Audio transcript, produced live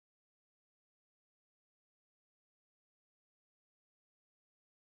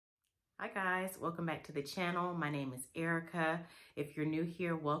Hi guys, welcome back to the channel. My name is Erica. If you're new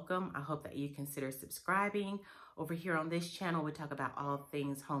here, welcome. I hope that you consider subscribing. Over here on this channel, we talk about all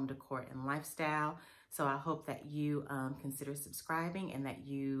things home decor and lifestyle. So I hope that you consider subscribing and that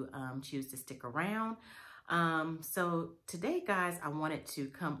you choose to stick around. So today, guys, I wanted to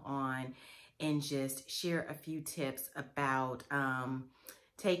come on and just share a few tips about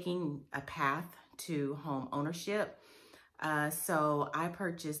taking a path to home ownership. So I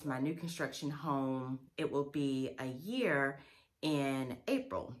purchased my new construction home. It will be a year in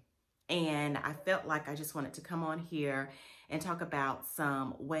April. And I felt like I just wanted to come on here and talk about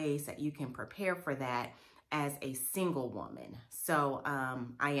some ways that you can prepare for that as a single woman. So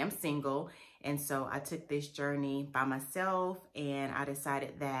I am single, and so I took this journey by myself, and I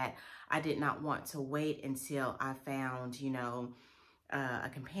decided that I did not want to wait until I found, a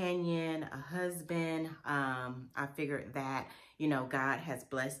companion, a husband. I figured that, God has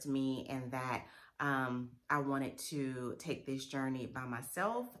blessed me and that I wanted to take this journey by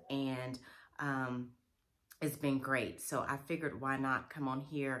myself, and it's been great. So I figured why not come on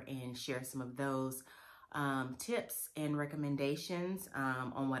here and share some of those tips and recommendations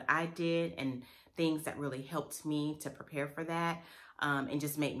on what I did and things that really helped me to prepare for that and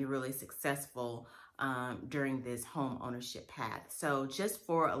just make me really successful during this home ownership path. So just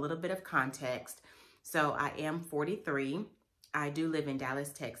for a little bit of context, so I am 43. I do live in Dallas,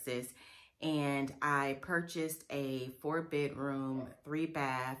 Texas, and I purchased a 4-bedroom,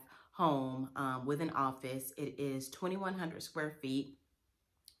 3-bath home with an office. It is 2,100 square feet.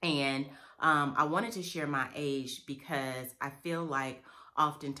 And I wanted to share my age because I feel like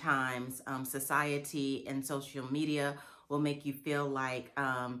oftentimes society and social media will make you feel like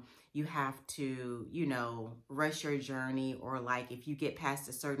you have to, rush your journey, or like if you get past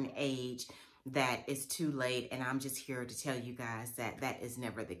a certain age that it's too late. And I'm just here to tell you guys that that is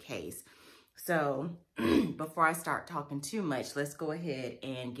never the case. So before I start talking too much, let's go ahead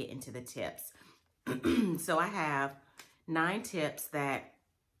and get into the tips. So I have 9 tips that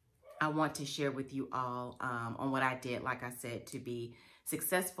I want to share with you all on what I did, like I said, to be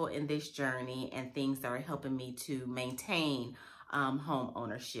successful in this journey, and things that are helping me to maintain home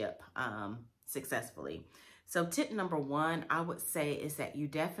ownership successfully. So tip number 1, I would say, is that you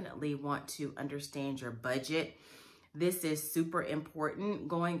definitely want to understand your budget. This is super important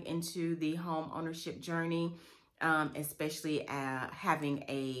going into the home ownership journey, especially having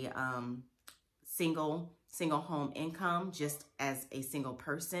a single home income, just as a single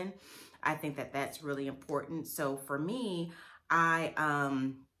person. I think that that's really important. So for me, I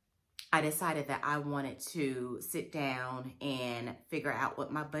decided that I wanted to sit down and figure out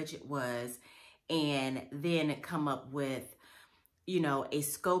what my budget was, and then come up with, a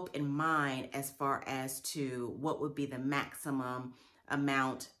scope in mind as far as to what would be the maximum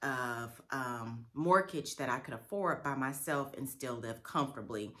amount of mortgage that I could afford by myself and still live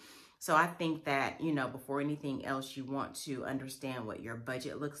comfortably. So I think that, before anything else, you want to understand what your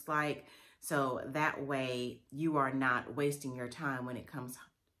budget looks like. So that way you are not wasting your time when it comes,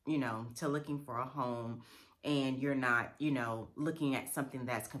 to looking for a home, and you're not, looking at something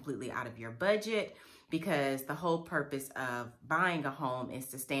that's completely out of your budget, because the whole purpose of buying a home is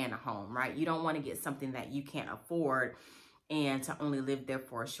to stay in a home, right? You don't want to get something that you can't afford and to only live there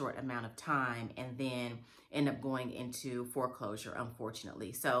for a short amount of time and then end up going into foreclosure,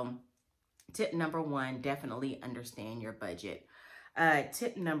 unfortunately. So tip number 1, definitely understand your budget.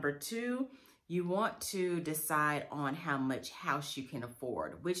 Tip number 2, you want to decide on how much house you can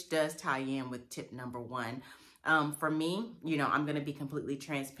afford, which does tie in with tip number 1. For me, I'm going to be completely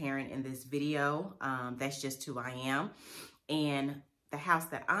transparent in this video. That's just who I am. And the house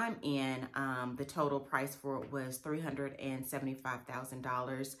that I'm in, the total price for it was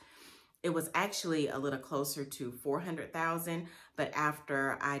 $375,000. It was actually a little closer to $400,000, but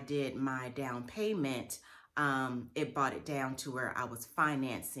after I did my down payment, it brought it down to where I was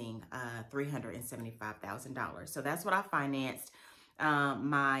financing $375,000. So that's what I financed.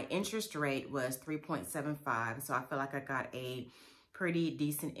 My interest rate was 3.75, so I feel like I got a pretty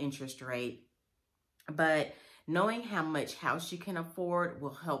decent interest rate. But knowing how much house you can afford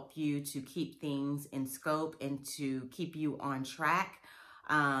will help you to keep things in scope and to keep you on track,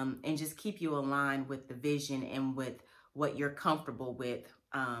 and just keep you aligned with the vision and with what you're comfortable with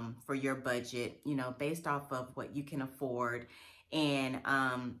for your budget, based off of what you can afford. And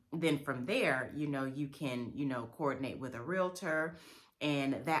then from there, you can, coordinate with a realtor,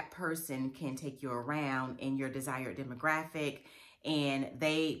 and that person can take you around in your desired demographic, and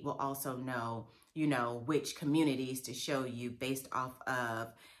they will also know, which communities to show you based off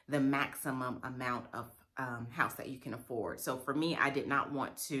of the maximum amount of house that you can afford. So for me, I did not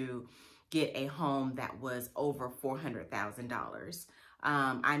want to get a home that was over $400,000.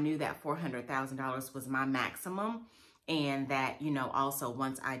 I knew that $400,000 was my maximum, and that, you know, also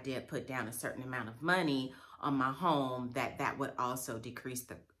once I did put down a certain amount of money on my home, that would also decrease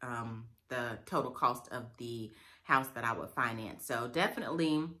the total cost of the house that I would finance. So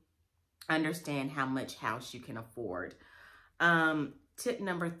definitely understand how much house you can afford. Tip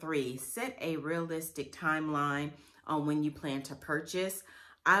number 3, set a realistic timeline on when you plan to purchase.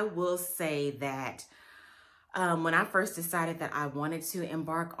 I will say that when I first decided that I wanted to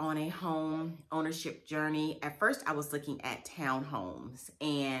embark on a home ownership journey, at first I was looking at townhomes.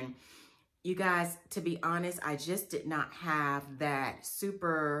 And you guys, to be honest, I just did not have that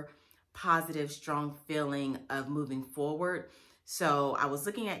super positive, strong feeling of moving forward. So I was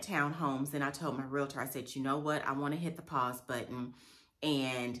looking at townhomes, and I told my realtor, I said, you know what, I want to hit the pause button,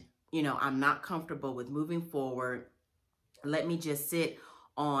 and, you know, I'm not comfortable with moving forward. Let me just sit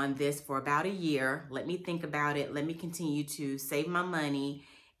on this for about a year. Let me think about it. Let me continue to save my money.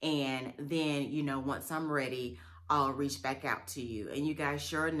 And then, you know, once I'm ready, I'll reach back out to you. And you guys,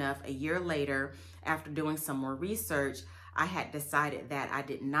 sure enough, a year later, after doing some more research, I had decided that I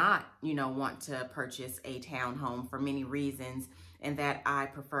did not, you know, want to purchase a townhome for many reasons, and that I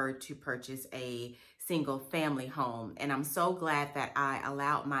preferred to purchase a single family home. And I'm so glad that I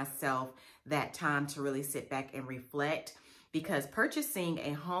allowed myself that time to really sit back and reflect, because purchasing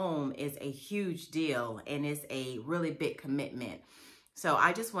a home is a huge deal and it's a really big commitment. So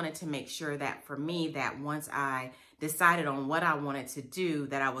I just wanted to make sure that for me, that once I decided on what I wanted to do,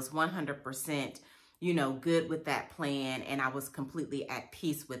 that I was 100%, you know, good with that plan, and I was completely at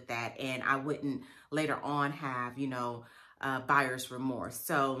peace with that, and I wouldn't later on have, you know, buyer's remorse.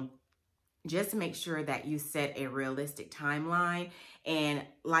 So just make sure that you set a realistic timeline. And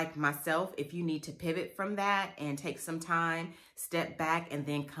like myself, if you need to pivot from that and take some time, step back, and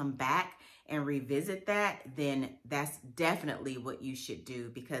then come back and revisit that, then that's definitely what you should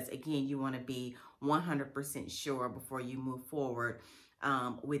do. Because again, you want to be 100% sure before you move forward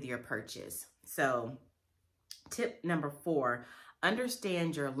with your purchase. So tip number 4,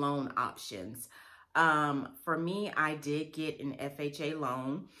 understand your loan options. For me, I did get an FHA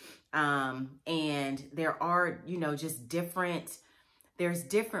loan. And there are, you know, just there's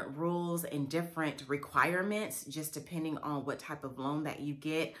different rules and different requirements just depending on what type of loan that you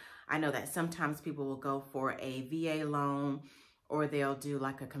get. I know that sometimes people will go for a VA loan, or they'll do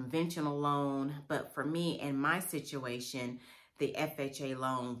like a conventional loan. But for me, in my situation, the FHA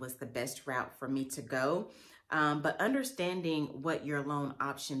loan was the best route for me to go. But understanding what your loan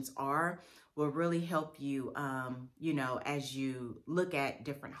options are will really help you, you know, as you look at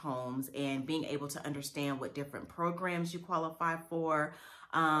different homes, and being able to understand what different programs you qualify for.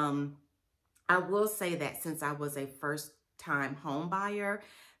 I will say that since I was a first-time home buyer,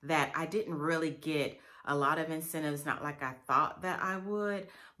 that I didn't really get a lot of incentives, not like I thought that I would,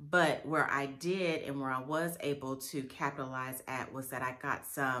 but where I did and where I was able to capitalize at was that I got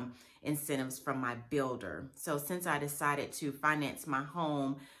some incentives from my builder. So since I decided to finance my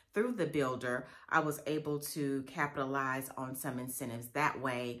home through the builder, I was able to capitalize on some incentives that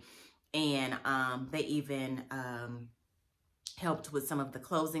way. And they even helped with some of the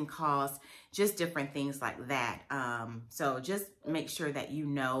closing costs, just different things like that. So just make sure that you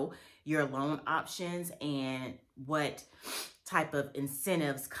know your loan options and what type of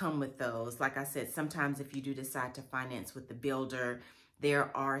incentives come with those. Like I said, sometimes if you do decide to finance with the builder,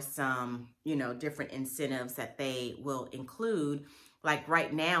 there are some, you know, different incentives that they will include. Like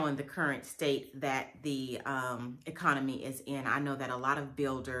right now in the current state that the economy is in, I know that a lot of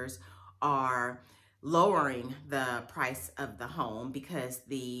builders are lowering the price of the home because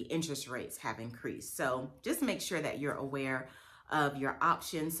the interest rates have increased. So just make sure that you're aware of your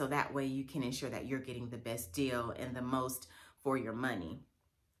options, so that way you can ensure that you're getting the best deal and the most for your money.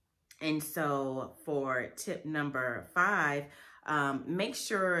 And so for tip number 5, make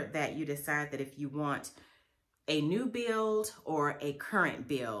sure that you decide that if you want a new build or a current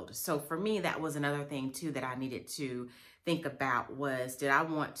build. So for me, that was another thing too that I needed to think about, was did I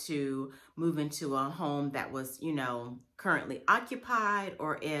want to move into a home that was, you know, currently occupied,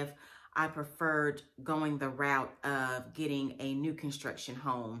 or if I preferred going the route of getting a new construction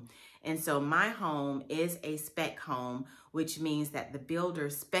home. And so my home is a spec home, which means that the builder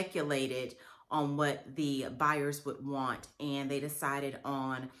speculated on what the buyers would want, and they decided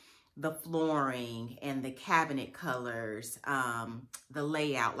on the flooring and the cabinet colors, the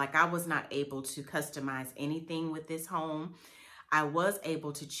layout. Like I was not able to customize anything with this home. I was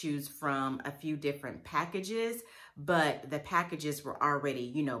able to choose from a few different packages, but the packages were already,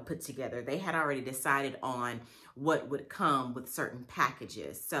 you know, put together. They had already decided on what would come with certain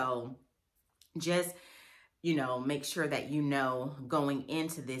packages. So just, you know, make sure that you know going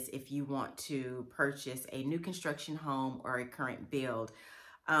into this if you want to purchase a new construction home or a current build.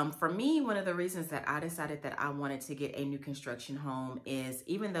 For me, one of the reasons that I decided that I wanted to get a new construction home is,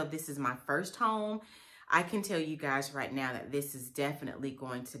 even though this is my first home, I can tell you guys right now that this is definitely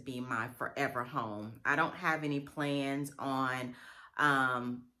going to be my forever home. I don't have any plans on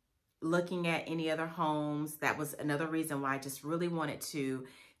looking at any other homes. That was another reason why I just really wanted to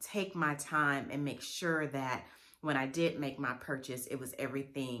take my time and make sure that when I did make my purchase, it was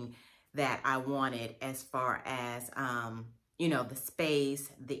everything that I wanted as far as, you know, the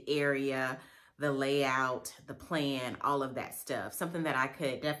space, the area, the layout, the plan, all of that stuff. Something that I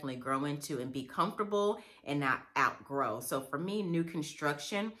could definitely grow into and be comfortable and not outgrow. So for me, new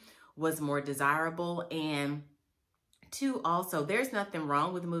construction was more desirable. And two, also, there's nothing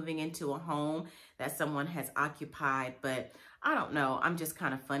wrong with moving into a home that someone has occupied, but I don't know, I'm just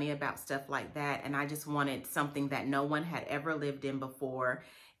kind of funny about stuff like that. And I just wanted something that no one had ever lived in before.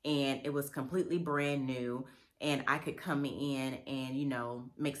 And it was completely brand new. And I could come in and, you know,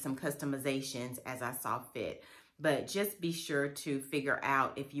 make some customizations as I saw fit. But just be sure to figure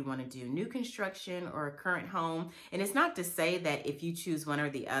out if you want to do new construction or a current home. And it's not to say that if you choose one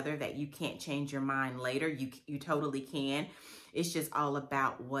or the other that you can't change your mind later. You totally can. It's just all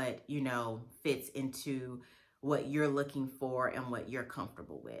about what, you know, fits into what you're looking for and what you're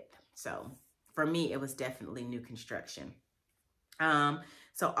comfortable with. So for me, it was definitely new construction.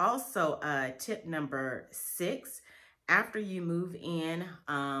 So also tip number 6, after you move in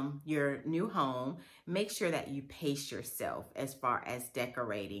your new home, make sure that you pace yourself as far as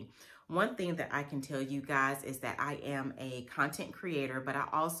decorating. One thing that I can tell you guys is that I am a content creator, but I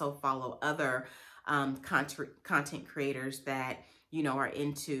also follow other content creators that, you know, are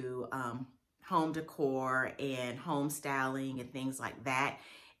into home decor and home styling and things like that.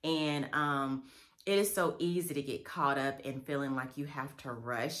 And it is so easy to get caught up in feeling like you have to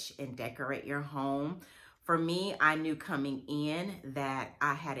rush and decorate your home. For me, I knew coming in that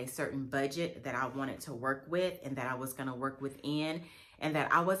I had a certain budget that I wanted to work with and that I was going to work within, and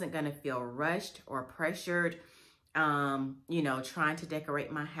that I wasn't going to feel rushed or pressured, you know, trying to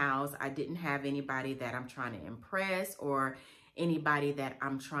decorate my house. I didn't have anybody that I'm trying to impress or anybody that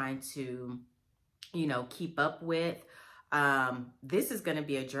I'm trying to, you know, keep up with. This is going to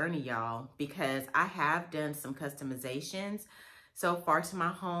be a journey, y'all, because I have done some customizations so far to my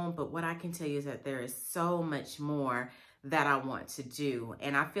home, but what I can tell you is that there is so much more that I want to do.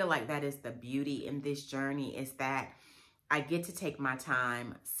 And I feel like that is the beauty in this journey, is that I get to take my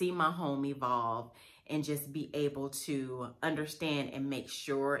time, see my home evolve, and just be able to understand and make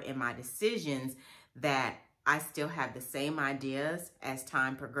sure in my decisions that I still have the same ideas as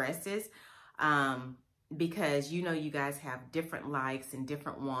time progresses. Because, you know, you guys have different likes and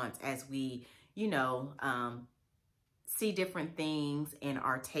different wants as we, you know, see different things, and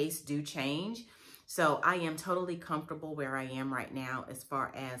our tastes do change. So I am totally comfortable where I am right now as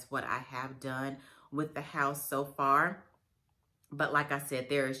far as what I have done with the house so far. But like I said,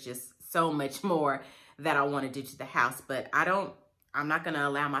 there is just so much more that I want to do to the house, but I'm not going to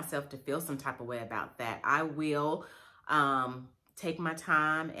allow myself to feel some type of way about that. I will, take my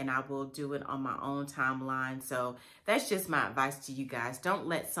time, and I will do it on my own timeline. So that's just my advice to you guys. Don't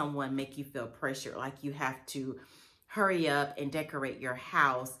let someone make you feel pressured like you have to hurry up and decorate your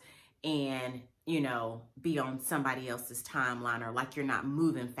house and, you know, be on somebody else's timeline, or like you're not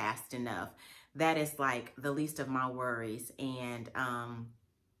moving fast enough. That is like the least of my worries. And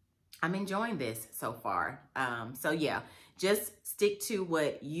I'm enjoying this so far. So yeah, just stick to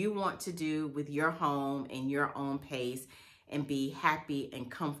what you want to do with your home and your own pace, and be happy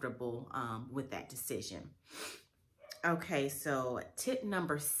and comfortable with that decision. Okay, so tip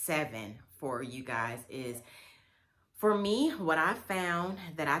number 7 for you guys is, for me, what I found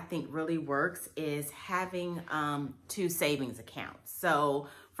that I think really works is having 2 savings accounts. So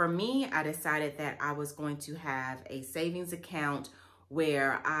for me, I decided that I was going to have a savings account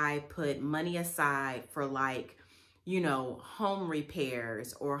where I put money aside for, like, you know, home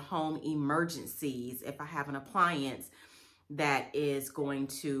repairs or home emergencies. If I have an appliance that is going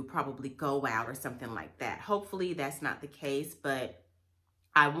to probably go out or something like that. Hopefully that's not the case, but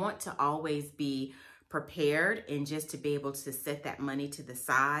I want to always be prepared, and just to be able to set that money to the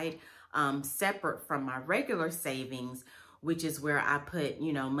side, separate from my regular savings, which is where I put,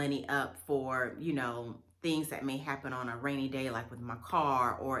 you know, money up for, you know, things that may happen on a rainy day, like with my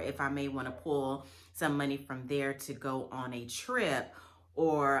car, or if I may want to pull some money from there to go on a trip,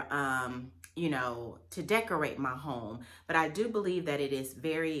 or, you know, to decorate my home. But I do believe that it is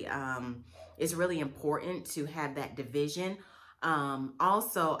it's really important to have that division.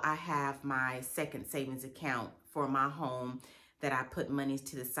 Also, I have my second savings account for my home that I put monies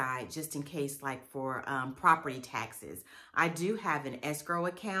to the side just in case, like for property taxes. I do have an escrow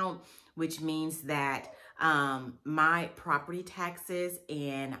account, which means that my property taxes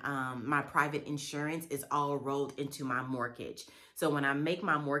and my private insurance is all rolled into my mortgage. So when I make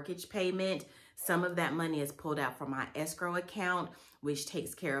my mortgage payment, some of that money is pulled out from my escrow account, which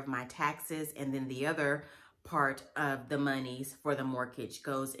takes care of my taxes. And then the other part of the monies for the mortgage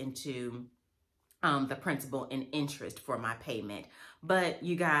goes into the principal and interest for my payment. But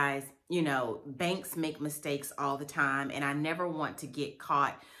you guys, you know, banks make mistakes all the time, and I never want to get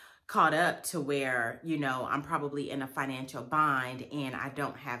caught up to where, you know, I'm probably in a financial bind and I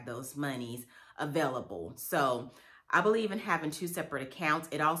don't have those monies available. So I believe in having two separate accounts.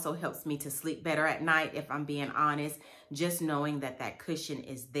 It also helps me to sleep better at night, if I'm being honest, just knowing that that cushion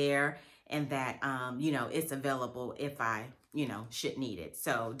is there and that, you know, it's available if I, you know, should need it.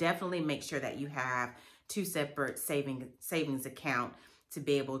 So definitely make sure that you have two separate savings account to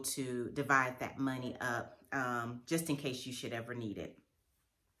be able to divide that money up, just in case you should ever need it.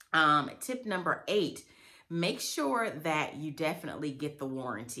 Tip number 8, make sure that you definitely get the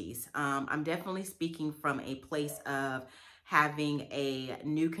warranties. I'm definitely speaking from a place of having a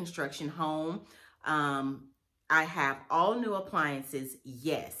new construction home. I have all new appliances.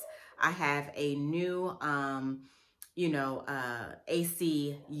 Yes. I have a new, you know,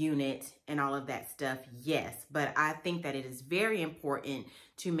 AC unit and all of that stuff. Yes. But I think that it is very important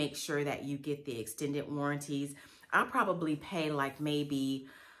to make sure that you get the extended warranties. I'll probably pay like maybe,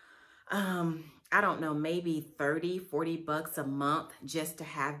 I don't know, maybe 30, 40 bucks a month just to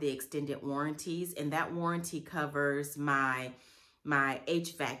have the extended warranties. And that warranty covers my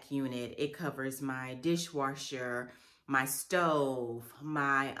HVAC unit. It covers my dishwasher, my stove,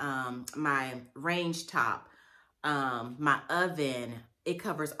 my range top, my oven. It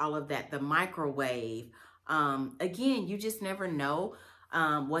covers all of that, the microwave. Again, you just never know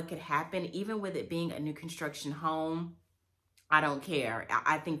what could happen, even with it being a new construction home. I don't care.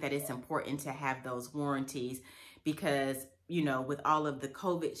 I think that it's important to have those warranties because, you know, with all of the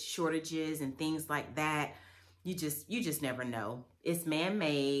COVID shortages and things like that, you just never know. It's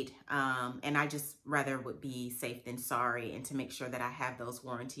man-made, and I just rather would be safe than sorry, and to make sure that I have those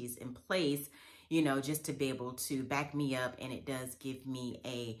warranties in place, you know, just to be able to back me up. And it does give me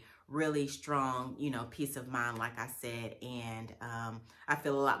a really strong, you know, peace of mind, like I said. And I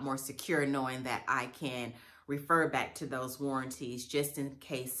feel a lot more secure knowing that I can refer back to those warranties just in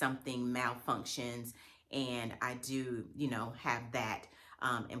case something malfunctions, and I do, you know, have that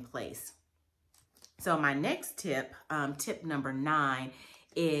in place. So my next tip, tip number 9,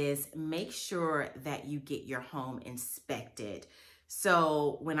 is make sure that you get your home inspected.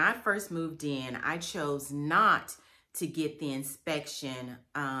 So when I first moved in, I chose not to get the inspection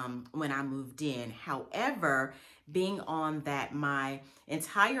when I moved in. However, being on that my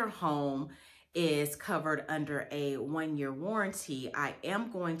entire home is covered under a 1-year warranty, I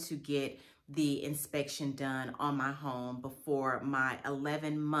am going to get the inspection done on my home before my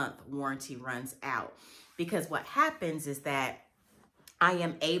 11-month warranty runs out. Because what happens is that I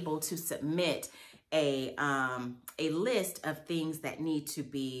am able to submit a list of things that need to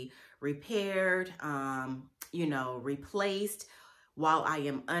be repaired, you know, replaced, while I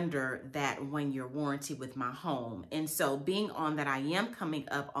am under that 1-year warranty with my home. And so being on that, I am coming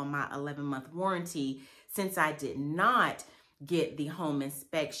up on my 11-month warranty. Since I did not get the home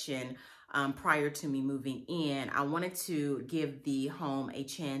inspection prior to me moving in, I wanted to give the home a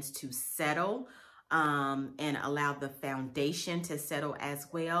chance to settle and allow the foundation to settle as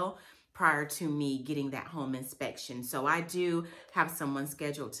well prior to me getting that home inspection. So I do have someone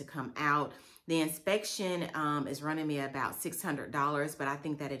scheduled to come out. The inspection is running me about $600, but I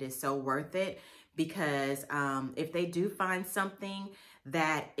think that it is so worth it because if they do find something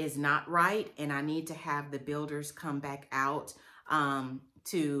that is not right and I need to have the builders come back out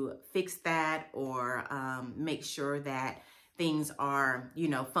to fix that or make sure that things are, you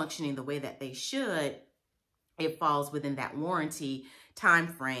know, functioning the way that they should, it falls within that warranty time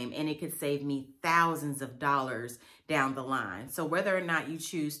frame, and it could save me thousands of dollars down the line. So whether or not you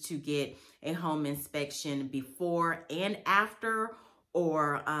choose to get a home inspection before and after,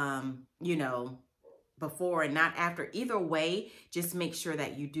 or you know, before and not after, either way, just make sure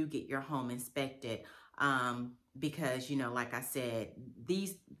that you do get your home inspected. Because, you know, like I said,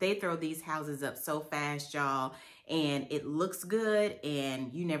 they throw these houses up so fast, y'all, and it looks good,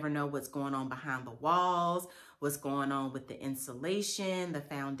 and you never know what's going on behind the walls, what's going on with the insulation, the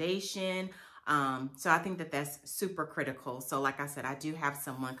foundation. So I think that that's super critical. So like I said, I do have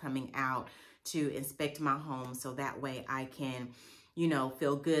someone coming out to inspect my home so that way I can, you know,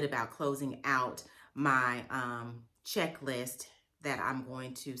 feel good about closing out my checklist that I'm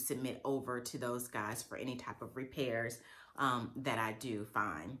going to submit over to those guys for any type of repairs that I do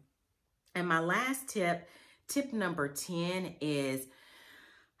find. And my last tip number 10 is,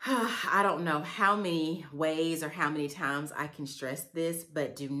 I don't know how many ways or how many times I can stress this,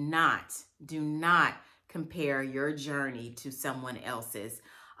 but do not compare your journey to someone else's.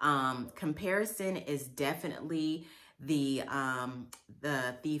 Comparison is definitely the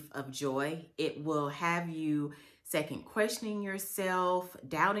thief of joy. It will have you second questioning yourself,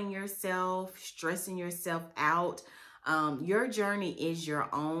 doubting yourself, stressing yourself out. Your journey is your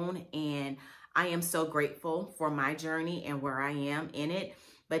own, and I am so grateful for my journey and where I am in it.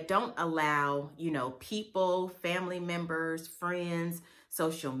 But don't allow, you know, people, family members, friends,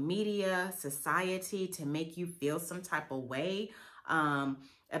 social media, society to make you feel some type of way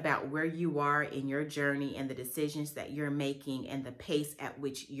about where you are in your journey and the decisions that you're making and the pace at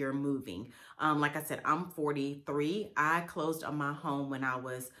which you're moving. Like I said, I'm 43. I closed on my home when I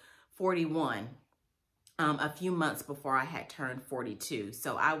was 41. A few months before I had turned 42.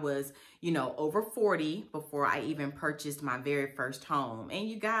 So I was, you know, over 40 before I even purchased my very first home. And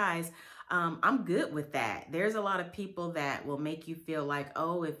you guys, I'm good with that. There's a lot of people that will make you feel like,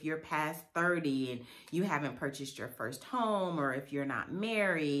 oh, if you're past 30 and you haven't purchased your first home, or if you're not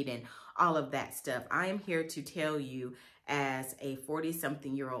married and all of that stuff. I am here to tell you as a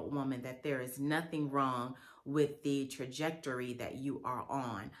 40-something-year-old woman that there is nothing wrong with the trajectory that you are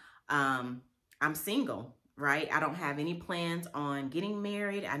on. I'm single, right? I don't have any plans on getting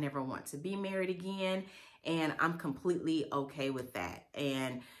married. I never want to be married again. And I'm completely okay with that.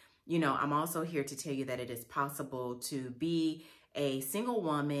 And, you know, I'm also here to tell you that it is possible to be a single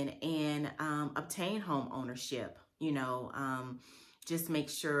woman and obtain home ownership. You know, just make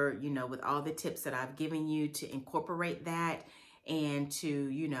sure, you know, with all the tips that I've given you, to incorporate that and to,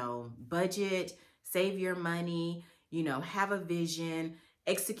 you know, budget, save your money, you know, have a vision,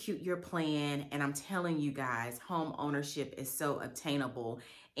 execute your plan. And I'm telling you guys, home ownership is so obtainable.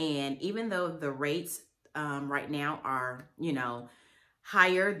 And even though the rates right now are, you know,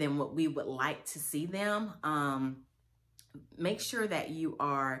 higher than what we would like to see them, make sure that you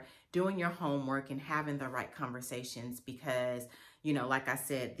are doing your homework and having the right conversations, because, you know, like I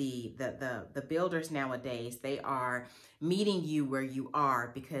said, the builders nowadays, they are meeting you where you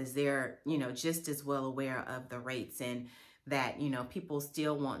are because they're, you know, just as well aware of the rates, and that, you know, people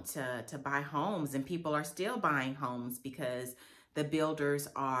still want to buy homes, and people are still buying homes because the builders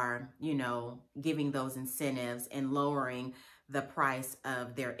are, you know, giving those incentives and lowering the price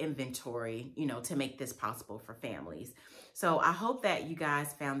of their inventory, you know, to make this possible for families. So I hope that you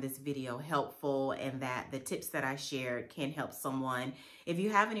guys found this video helpful and that the tips that I shared can help someone. If you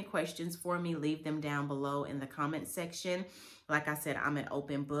have any questions for me, leave them down below in the comment section. Like I said, I'm an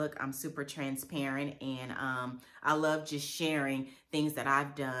open book. I'm super transparent, and I love just sharing things that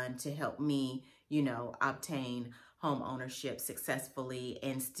I've done to help me, you know, obtain home ownership successfully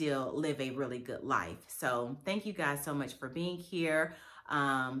and still live a really good life. So thank you guys so much for being here.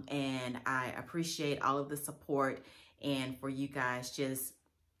 And I appreciate all of the support, and for you guys just,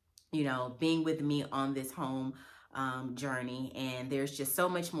 you know, being with me on this home journey. And there's just so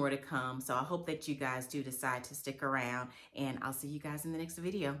much more to come. So I hope that you guys do decide to stick around, and I'll see you guys in the next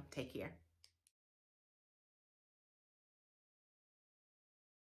video. Take care.